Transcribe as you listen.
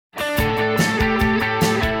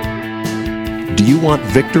Do you want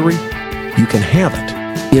victory? You can have it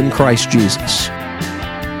in Christ Jesus.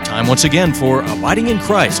 Time once again for Abiding in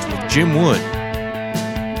Christ with Jim Wood.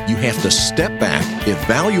 You have to step back,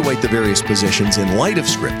 evaluate the various positions in light of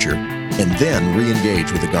Scripture, and then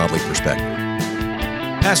re-engage with a godly perspective.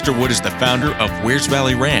 Pastor Wood is the founder of Wears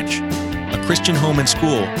Valley Ranch, a Christian home and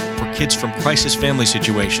school for kids from crisis family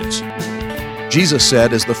situations. Jesus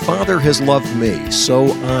said, "As the Father has loved me,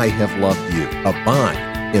 so I have loved you.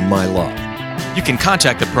 Abide in my love." You can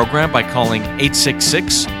contact the program by calling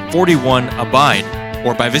 866-41-ABIDE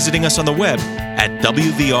or by visiting us on the web at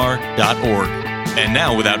wvr.org. And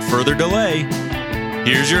now, without further delay,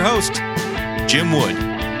 here's your host, Jim Wood.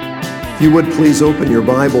 If you would please open your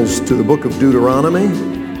Bibles to the book of Deuteronomy.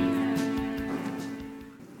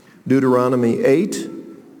 Deuteronomy 8,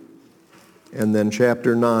 and then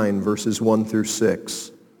chapter 9, verses 1 through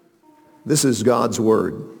 6. This is God's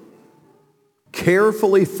Word.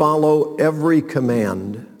 Carefully follow every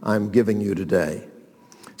command I'm giving you today,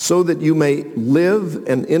 so that you may live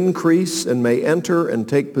and increase and may enter and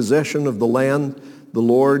take possession of the land the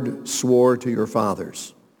Lord swore to your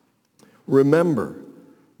fathers. Remember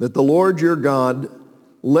that the Lord your God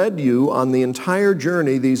led you on the entire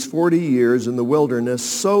journey these 40 years in the wilderness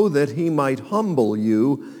so that he might humble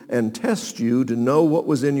you and test you to know what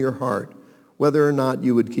was in your heart, whether or not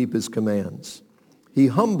you would keep his commands. He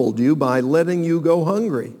humbled you by letting you go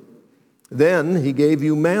hungry. Then he gave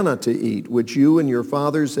you manna to eat, which you and your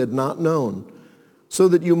fathers had not known, so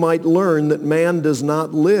that you might learn that man does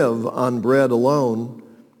not live on bread alone,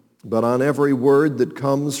 but on every word that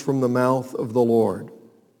comes from the mouth of the Lord.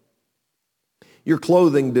 Your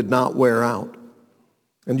clothing did not wear out,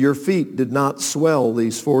 and your feet did not swell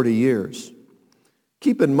these 40 years.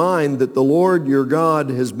 Keep in mind that the Lord your God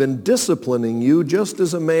has been disciplining you just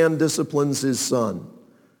as a man disciplines his son.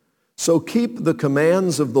 So keep the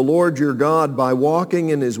commands of the Lord your God by walking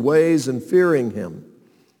in his ways and fearing him.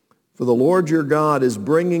 For the Lord your God is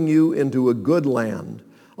bringing you into a good land,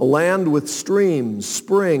 a land with streams,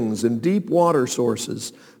 springs, and deep water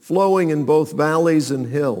sources, flowing in both valleys and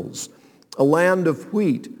hills, a land of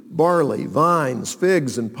wheat, barley, vines,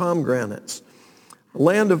 figs, and pomegranates, a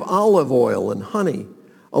land of olive oil and honey,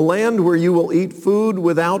 a land where you will eat food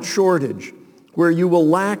without shortage, where you will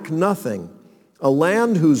lack nothing, a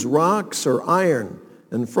land whose rocks are iron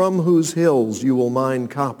and from whose hills you will mine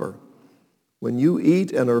copper. When you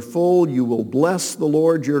eat and are full, you will bless the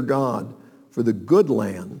Lord your God for the good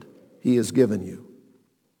land he has given you.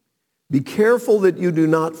 Be careful that you do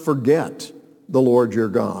not forget the Lord your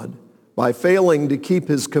God by failing to keep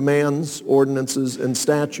his commands, ordinances, and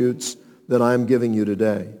statutes that I am giving you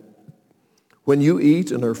today. When you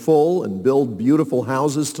eat and are full and build beautiful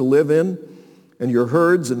houses to live in, and your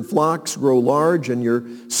herds and flocks grow large, and your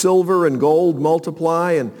silver and gold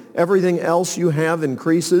multiply, and everything else you have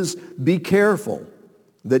increases, be careful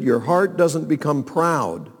that your heart doesn't become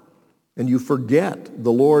proud, and you forget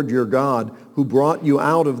the Lord your God who brought you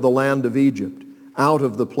out of the land of Egypt, out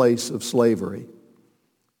of the place of slavery.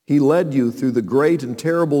 He led you through the great and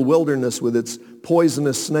terrible wilderness with its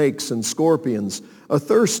poisonous snakes and scorpions, a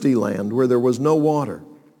thirsty land where there was no water.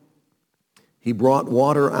 He brought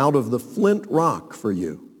water out of the flint rock for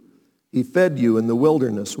you. He fed you in the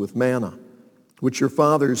wilderness with manna, which your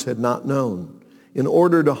fathers had not known, in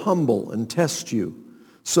order to humble and test you,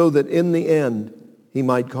 so that in the end he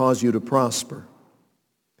might cause you to prosper.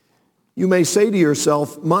 You may say to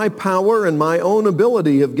yourself, "My power and my own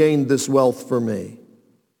ability have gained this wealth for me."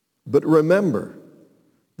 But remember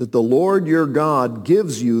that the Lord your God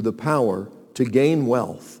gives you the power to gain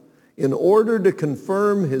wealth in order to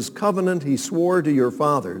confirm his covenant he swore to your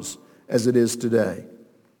fathers as it is today.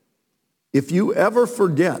 If you ever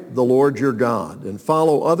forget the Lord your God and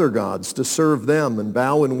follow other gods to serve them and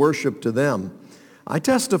bow in worship to them, I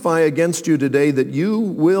testify against you today that you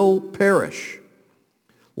will perish.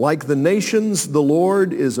 Like the nations the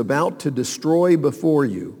Lord is about to destroy before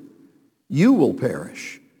you, you will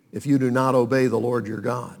perish if you do not obey the Lord your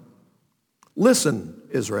God. Listen,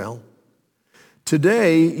 Israel.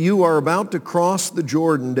 Today you are about to cross the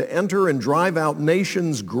Jordan to enter and drive out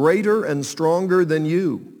nations greater and stronger than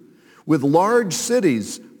you, with large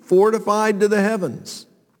cities fortified to the heavens.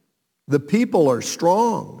 The people are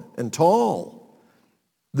strong and tall,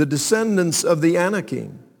 the descendants of the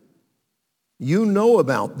Anakim. You know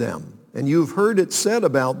about them, and you've heard it said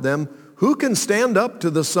about them, "Who can stand up to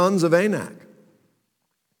the sons of Anak?"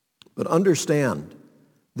 But understand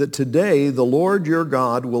that today the Lord your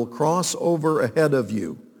God will cross over ahead of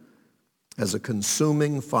you as a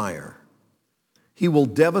consuming fire. He will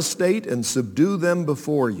devastate and subdue them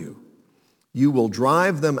before you. You will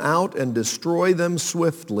drive them out and destroy them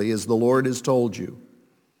swiftly, as the Lord has told you.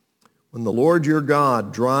 When the Lord your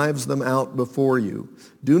God drives them out before you,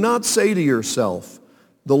 do not say to yourself,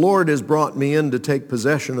 the Lord has brought me in to take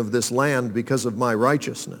possession of this land because of my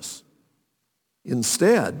righteousness.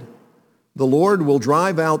 Instead, the Lord will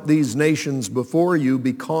drive out these nations before you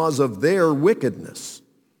because of their wickedness.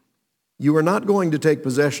 You are not going to take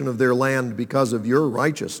possession of their land because of your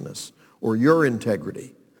righteousness or your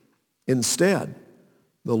integrity. Instead,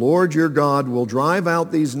 the Lord your God will drive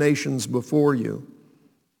out these nations before you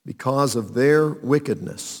because of their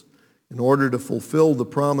wickedness, in order to fulfill the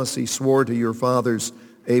promise he swore to your fathers,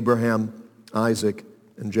 Abraham, Isaac,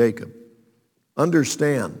 and Jacob.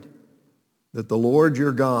 Understand that the Lord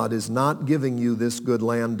your God is not giving you this good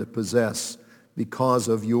land to possess because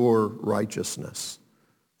of your righteousness,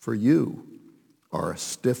 for you are a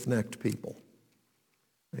stiff-necked people.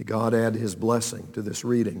 May God add his blessing to this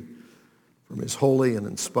reading from his holy and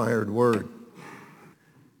inspired word.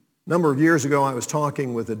 A number of years ago, I was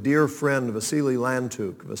talking with a dear friend, Vasily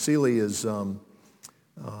Lantuk. Vasily is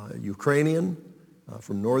Ukrainian,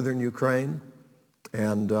 from northern Ukraine,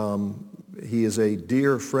 and he is a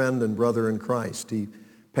dear friend and brother in Christ. He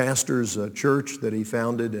pastors a church that he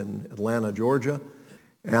founded in Atlanta, Georgia,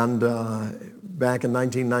 and back in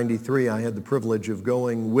 1993, I had the privilege of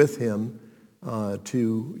going with him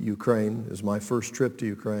to Ukraine. It was my first trip to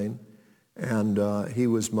Ukraine, and he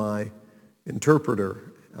was my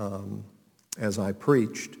interpreter as I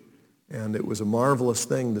preached, and it was a marvelous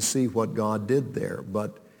thing to see what God did there.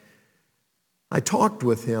 But I talked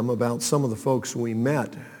with him about some of the folks we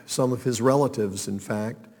met, some of his relatives, in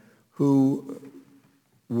fact, who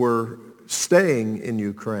were staying in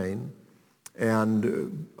Ukraine,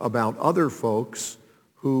 and about other folks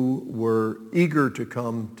who were eager to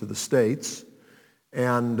come to the States.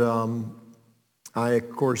 And I, of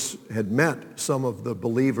course, had met some of the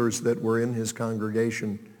believers that were in his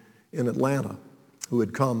congregation in Atlanta who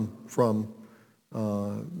had come from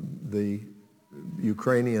the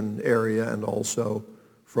Ukrainian area and also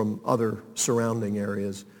from other surrounding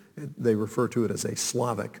areas. They refer to it as a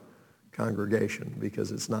Slavic congregation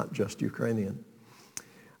because it's not just Ukrainian.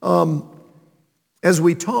 As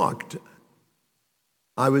we talked,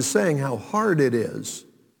 I was saying how hard it is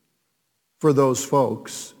for those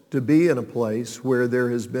folks to be in a place where there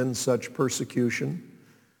has been such persecution,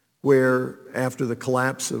 where after the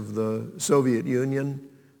collapse of the Soviet Union,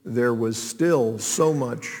 there was still so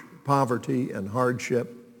much poverty and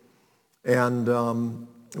hardship, and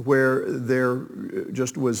where there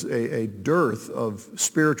just was a dearth of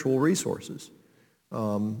spiritual resources.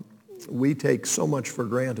 We take so much for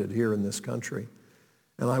granted here in this country.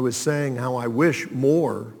 And I was saying how I wish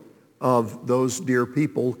more of those dear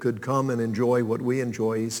people could come and enjoy what we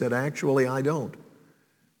enjoy. He said, actually, I don't.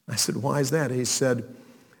 I said, why is that? He said,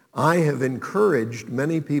 I have encouraged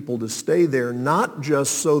many people to stay there, not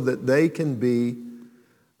just so that they can be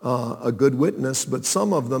a good witness, but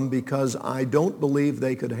some of them because I don't believe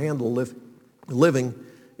they could handle living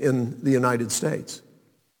in the United States.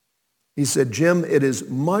 He said, Jim, it is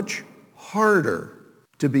much harder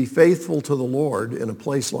to be faithful to the Lord in a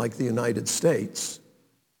place like the United States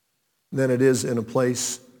than it is in a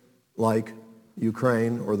place like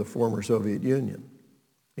Ukraine or the former Soviet Union.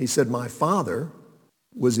 He said, my father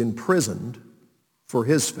was imprisoned for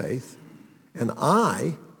his faith, and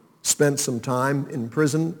I spent some time in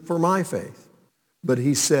prison for my faith. But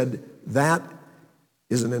he said, that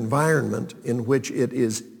is an environment in which it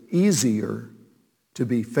is easier to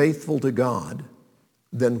be faithful to God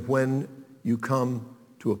than when you come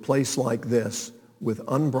to a place like this with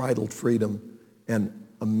unbridled freedom and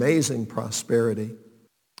amazing prosperity,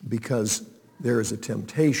 because there is a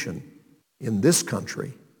temptation in this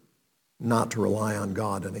country not to rely on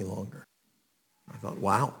God any longer. I thought,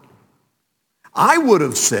 wow. I would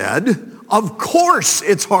have said, of course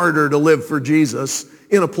it's harder to live for Jesus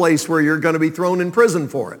in a place where you're going to be thrown in prison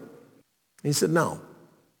for it. He said, no.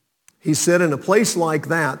 He said, in a place like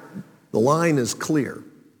that, the line is clear.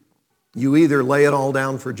 You either lay it all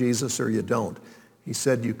down for Jesus or you don't. He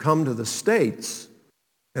said, you come to the States,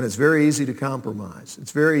 and it's very easy to compromise.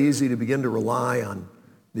 It's very easy to begin to rely on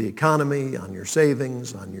the economy, on your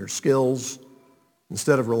savings, on your skills,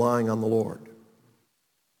 instead of relying on the Lord.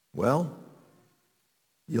 Well,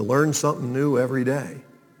 you learn something new every day.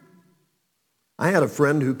 I had a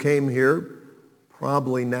friend who came here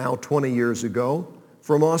probably now 20 years ago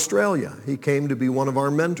from Australia. He came to be one of our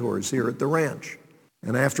mentors here at the ranch.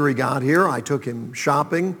 And after he got here, I took him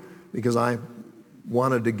shopping because I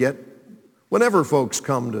wanted to get, whenever folks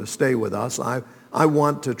come to stay with us, I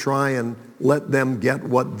want to try and let them get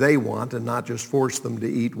what they want and not just force them to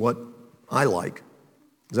eat what I like.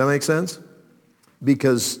 Does that make sense?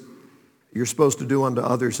 Because you're supposed to do unto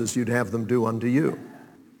others as you'd have them do unto you.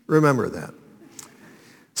 Remember that.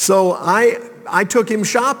 So I took him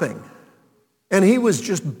shopping, and he was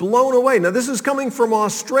just blown away. Now, this is coming from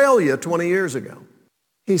Australia 20 years ago.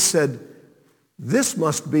 He said, this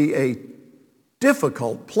must be a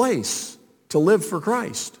difficult place to live for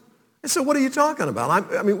Christ. I said, what are you talking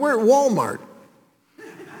about? I mean, we're at Walmart.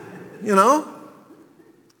 You know?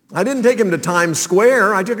 I didn't take him to Times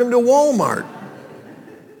Square. I took him to Walmart.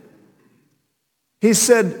 He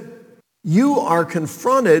said, you are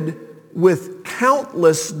confronted with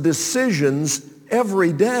countless decisions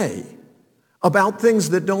every day about things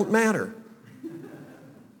that don't matter.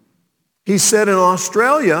 He said, in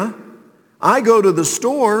Australia, I go to the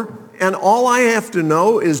store and all I have to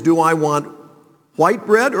know is, do I want white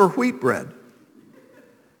bread or wheat bread?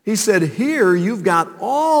 He said, here you've got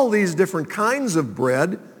all these different kinds of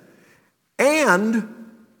bread,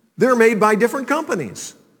 and they're made by different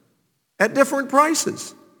companies at different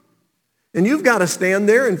prices. And you've got to stand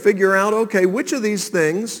there and figure out, okay, which of these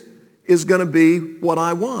things is going to be what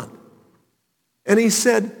I want? And he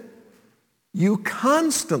said, you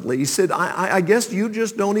constantly, he said, I guess you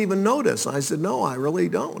just don't even notice. I said, no, I really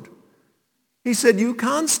don't. He said, you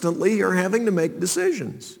constantly are having to make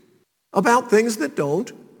decisions about things that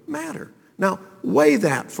don't matter. Now, weigh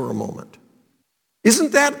that for a moment.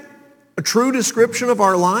 Isn't that a true description of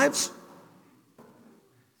our lives?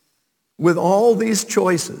 With all these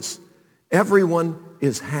choices, everyone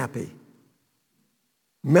is happy.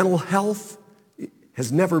 Mental health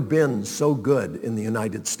has never been so good in the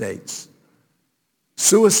United States.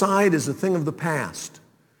 Suicide is a thing of the past.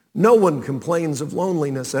 No one complains of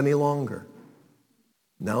loneliness any longer.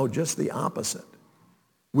 No, just the opposite.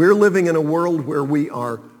 We're living in a world where we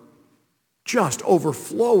are just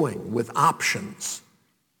overflowing with options,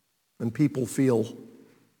 and people feel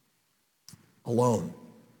alone.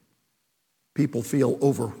 People feel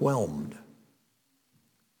overwhelmed.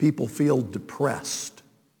 People feel depressed.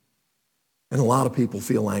 And a lot of people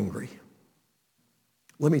feel angry.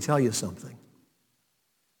 Let me tell you something.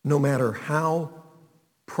 No matter how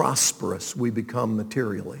prosperous we become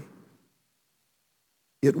materially,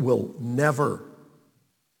 it will never,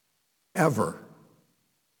 ever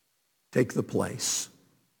take the place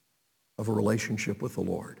of a relationship with the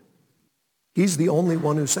Lord. He's the only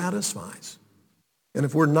one who satisfies. And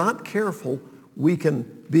if we're not careful, we can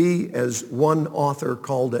be, as one author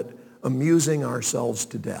called it, amusing ourselves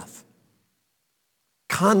to death.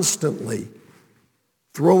 Constantly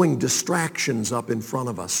throwing distractions up in front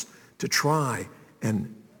of us to try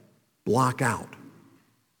and block out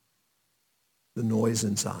the noise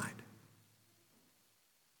inside.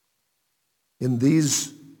 In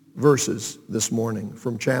these verses this morning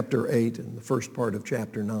from chapter 8 and the first part of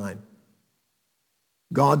chapter 9,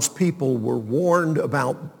 God's people were warned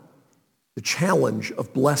about the challenge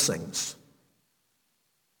of blessings.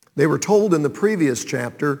 They were told in the previous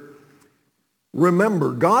chapter,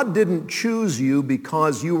 remember, God didn't choose you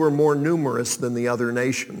because you were more numerous than the other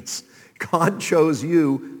nations. God chose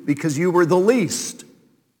you because you were the least.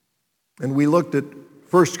 And we looked at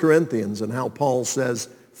 1 Corinthians and how Paul says,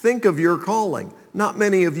 think of your calling. Not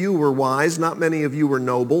many of you were wise. Not many of you were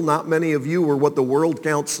noble. Not many of you were what the world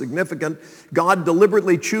counts significant. God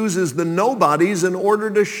deliberately chooses the nobodies in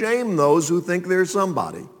order to shame those who think they're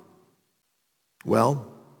somebody. Well,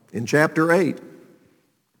 in chapter 8,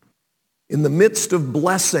 in the midst of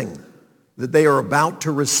blessing that they are about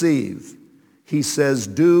to receive, he says,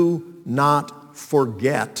 do not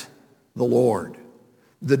forget the Lord.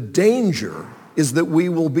 The danger is that we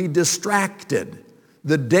will be distracted.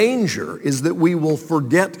 The danger is that we will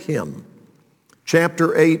forget him.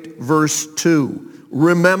 Chapter 8, verse 2,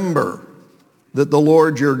 remember that the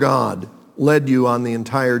Lord your God led you on the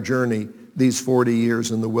entire journey these 40 years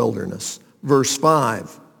in the wilderness. Verse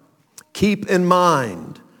 5, keep in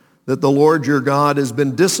mind that the Lord your God has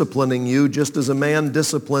been disciplining you just as a man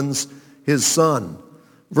disciplines his son.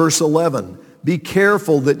 Verse 11, be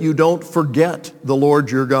careful that you don't forget the Lord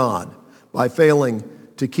your God by failing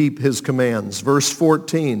to keep his commands. Verse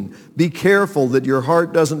 14, be careful that your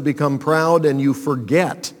heart doesn't become proud and you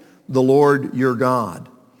forget the Lord your God.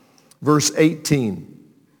 Verse 18,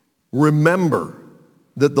 remember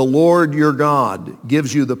that the Lord your God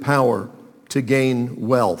gives you the power to gain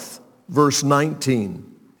wealth. Verse 19,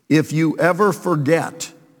 if you ever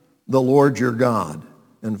forget the Lord your God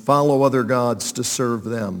and follow other gods to serve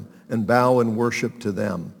them and bow and worship to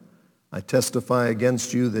them, I testify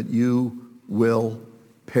against you that you will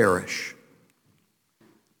perish.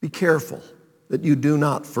 Be careful that you do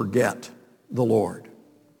not forget the Lord.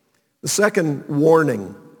 The second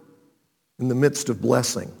warning in the midst of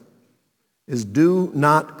blessing is do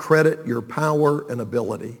not credit your power and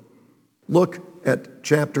ability. Look at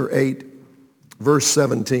chapter 8, verse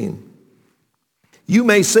 17. You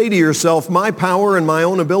may say to yourself, my power and my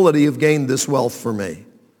own ability have gained this wealth for me.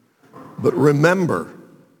 But remember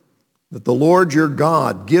that the Lord your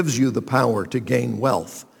God gives you the power to gain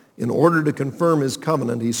wealth in order to confirm his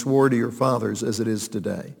covenant he swore to your fathers as it is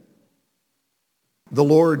today. The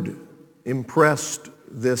Lord impressed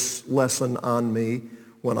this lesson on me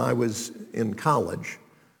when I was in college.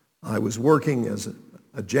 I was working as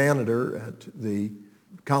a janitor at the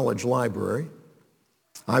college library.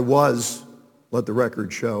 I was, let the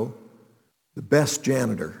record show, the best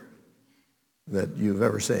janitor that you've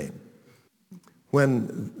ever seen.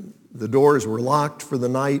 When the doors were locked for the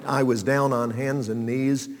night, I was down on hands and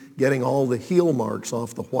knees getting all the heel marks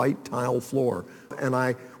off the white tile floor. And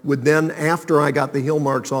I would then, after I got the heel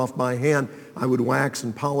marks off my hand, I would wax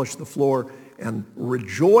and polish the floor and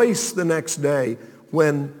rejoice the next day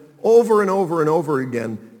when over and over and over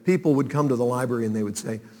again, people would come to the library and they would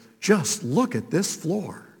say, just look at this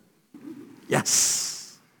floor.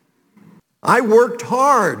 Yes. I worked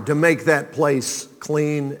hard to make that place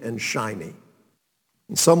clean and shiny.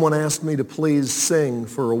 And someone asked me to please sing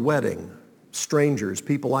for a wedding, strangers,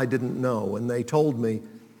 people I didn't know, and they told me,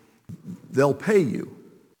 they'll pay you.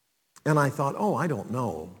 And I thought, oh, I don't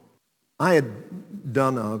know. I had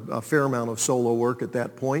done a fair amount of solo work at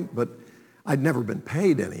that point, but I'd never been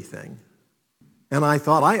paid anything. And I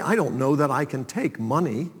thought, I don't know that I can take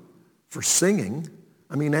money for singing.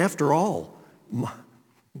 I mean, after all,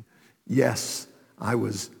 yes, I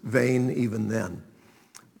was vain even then.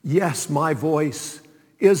 Yes, my voice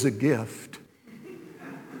is a gift.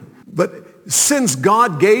 But since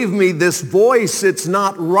God gave me this voice, it's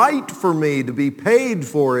not right for me to be paid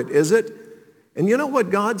for it, is it? And you know what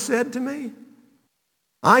God said to me?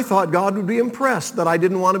 I thought God would be impressed that I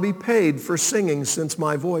didn't want to be paid for singing since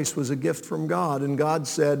my voice was a gift from God. And God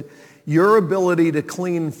said, your ability to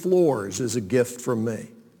clean floors is a gift from me.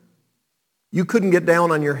 You couldn't get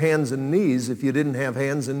down on your hands and knees if you didn't have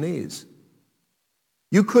hands and knees.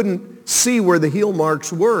 You couldn't see where the heel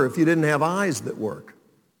marks were if you didn't have eyes that work.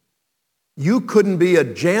 You couldn't be a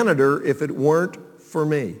janitor if it weren't for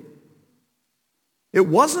me. It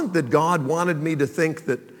wasn't that God wanted me to think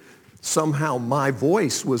that somehow my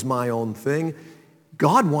voice was my own thing.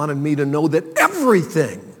 God wanted me to know that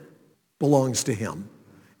everything belongs to him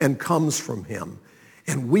and comes from him.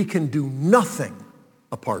 And we can do nothing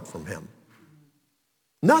apart from him.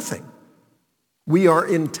 Nothing. We are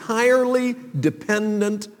entirely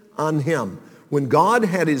dependent on him. When God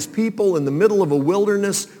had his people in the middle of a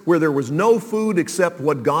wilderness where there was no food except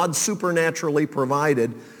what God supernaturally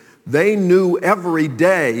provided, they knew every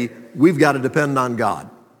day, we've got to depend on God.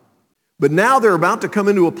 But now they're about to come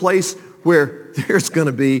into a place where there's going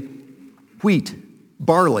to be wheat,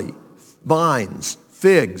 barley, vines,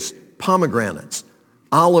 figs, pomegranates,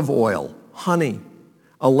 olive oil, honey,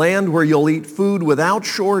 a land where you'll eat food without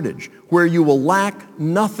shortage, where you will lack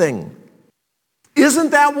nothing.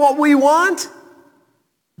 Isn't that what we want?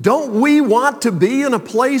 Don't we want to be in a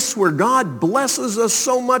place where God blesses us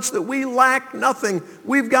so much that we lack nothing?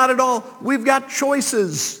 We've got it all. We've got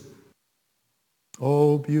choices.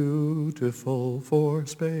 Oh, beautiful for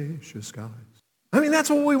spacious skies. I mean, that's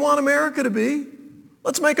what we want America to be.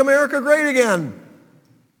 Let's make America great again.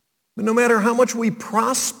 But no matter how much we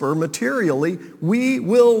prosper materially, we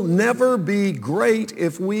will never be great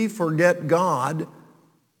if we forget God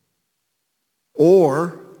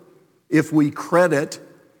or if we credit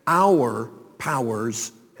our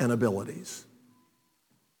powers and abilities.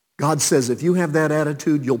 God says if you have that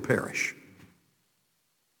attitude, you'll perish.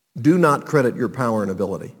 Do not credit your power and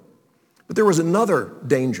ability. But there was another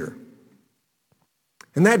danger.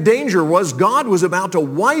 And that danger was God was about to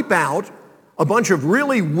wipe out a bunch of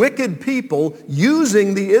really wicked people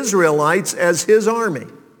using the Israelites as his army.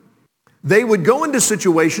 They would go into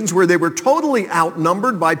situations where they were totally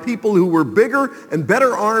outnumbered by people who were bigger and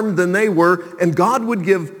better armed than they were, and God would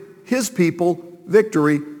give his people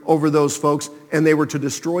victory over those folks, and they were to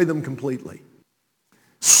destroy them completely.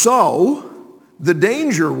 So the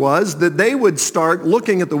danger was that they would start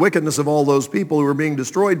looking at the wickedness of all those people who were being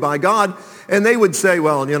destroyed by God, and they would say,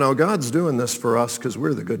 well, you know, God's doing this for us because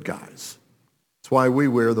we're the good guys. That's why we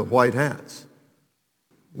wear the white hats.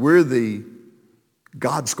 We're the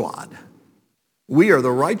God squad. We are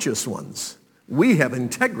the righteous ones. We have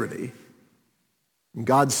integrity. And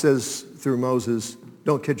God says through Moses,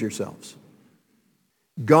 don't kid yourselves.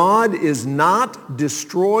 God is not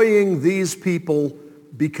destroying these people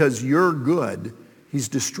because you're good. He's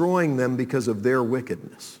destroying them because of their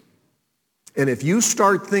wickedness. And if you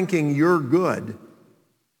start thinking you're good,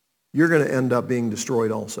 you're going to end up being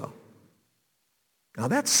destroyed also. Now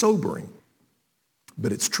that's sobering,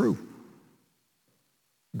 but it's true.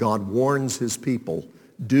 God warns his people,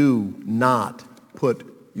 do not put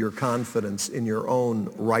your confidence in your own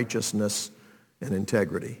righteousness and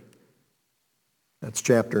integrity. That's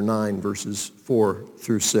chapter 9, verses 4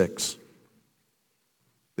 through 6.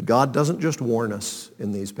 But God doesn't just warn us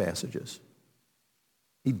in these passages.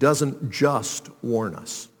 He doesn't just warn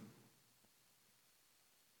us.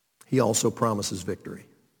 He also promises victory.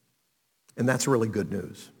 And that's really good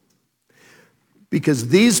news. Because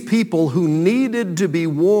these people who needed to be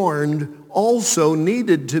warned also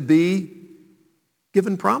needed to be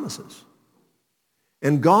given promises.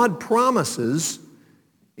 And God promises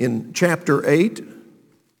in chapter 8,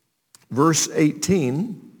 verse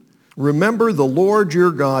 18, remember the Lord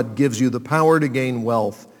your God gives you the power to gain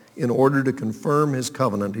wealth in order to confirm his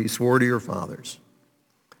covenant he swore to your fathers.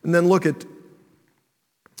 And then look at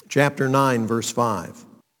chapter 9, verse 5.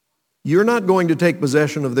 You're not going to take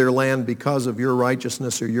possession of their land because of your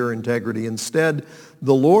righteousness or your integrity. Instead,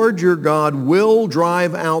 the Lord your God will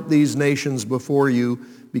drive out these nations before you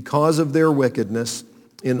because of their wickedness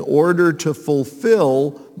in order to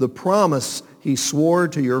fulfill the promise he swore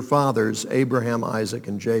to your fathers, Abraham, Isaac,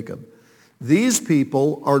 and Jacob. These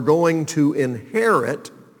people are going to inherit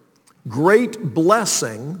great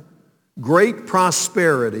blessing, great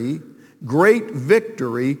prosperity, great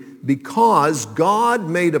victory because God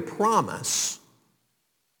made a promise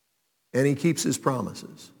and he keeps his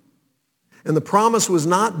promises. And the promise was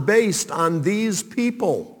not based on these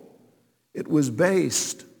people. It was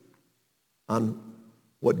based on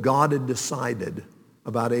what God had decided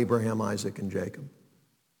about Abraham, Isaac, and Jacob.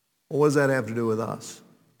 Well, what does that have to do with us?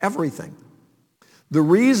 Everything. The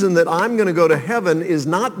reason that I'm going to go to heaven is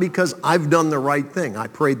not because I've done the right thing. I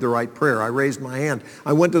prayed the right prayer. I raised my hand.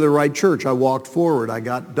 I went to the right church. I walked forward. I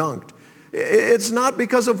got dunked. It's not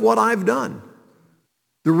because of what I've done.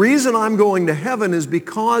 The reason I'm going to heaven is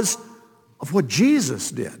because of what Jesus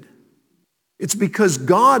did. It's because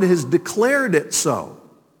God has declared it so.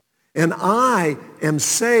 And I am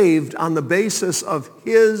saved on the basis of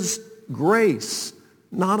his grace,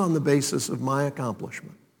 not on the basis of my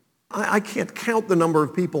accomplishment. I can't count the number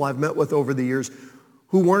of people I've met with over the years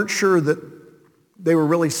who weren't sure that they were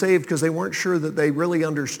really saved because they weren't sure that they really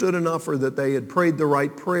understood enough or that they had prayed the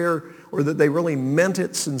right prayer or that they really meant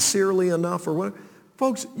it sincerely enough or whatever.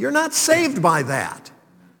 Folks, you're not saved by that.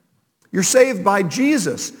 You're saved by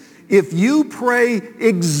Jesus. If you pray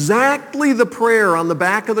exactly the prayer on the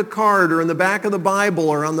back of the card or in the back of the Bible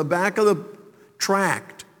or on the back of the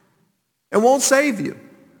tract, it won't save you.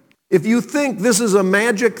 If you think this is a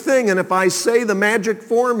magic thing and if I say the magic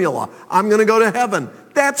formula, I'm going to go to heaven,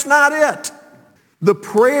 that's not it. The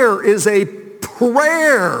prayer is a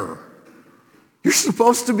prayer. You're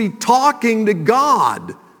supposed to be talking to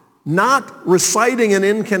God, not reciting an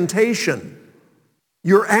incantation.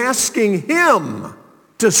 You're asking him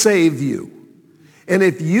to save you. And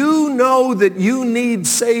if you know that you need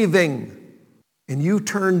saving and you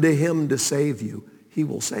turn to him to save you, he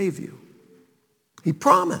will save you. He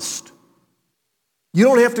promised. You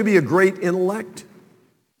don't have to be a great intellect.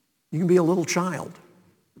 You can be a little child.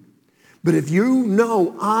 But if you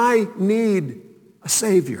know I need a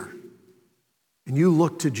Savior and you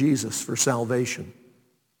look to Jesus for salvation,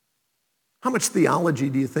 how much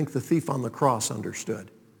theology do you think the thief on the cross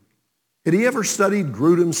understood? Had he ever studied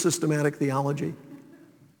Grudem's systematic theology?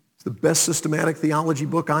 It's the best systematic theology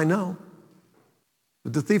book I know.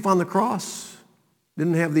 But the thief on the cross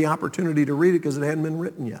didn't have the opportunity to read it because it hadn't been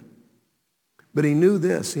written yet. But he knew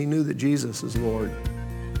this. He knew that Jesus is Lord.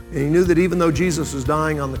 And he knew that even though Jesus was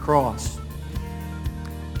dying on the cross,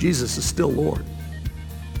 Jesus is still Lord.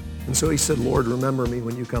 And so he said, Lord, remember me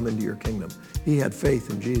when you come into your kingdom. He had faith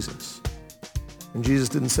in Jesus. And Jesus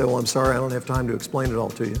didn't say, well, I'm sorry, I don't have time to explain it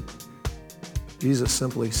all to you. Jesus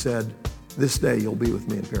simply said, this day you'll be with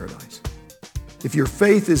me in paradise. If your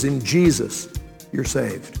faith is in Jesus, you're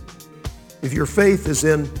saved. If your faith is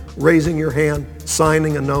in raising your hand,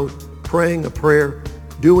 signing a note, praying a prayer,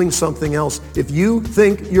 doing something else, if you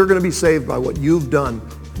think you're going to be saved by what you've done,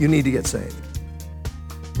 you need to get saved.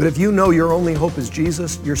 But if you know your only hope is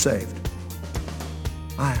Jesus, you're saved.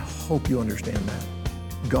 I hope you understand that.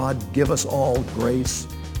 God, give us all grace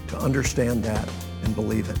to understand that and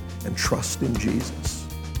believe it and trust in Jesus.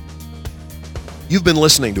 You've been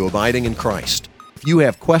listening to Abiding in Christ. If you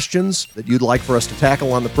have questions that you'd like for us to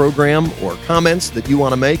tackle on the program or comments that you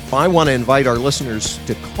want to make, I want to invite our listeners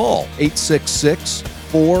to call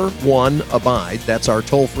 866-41-ABIDE. That's our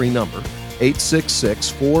toll-free number,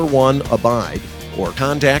 866-41-ABIDE. or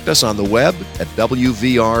contact us on the web at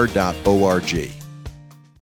wvr.org.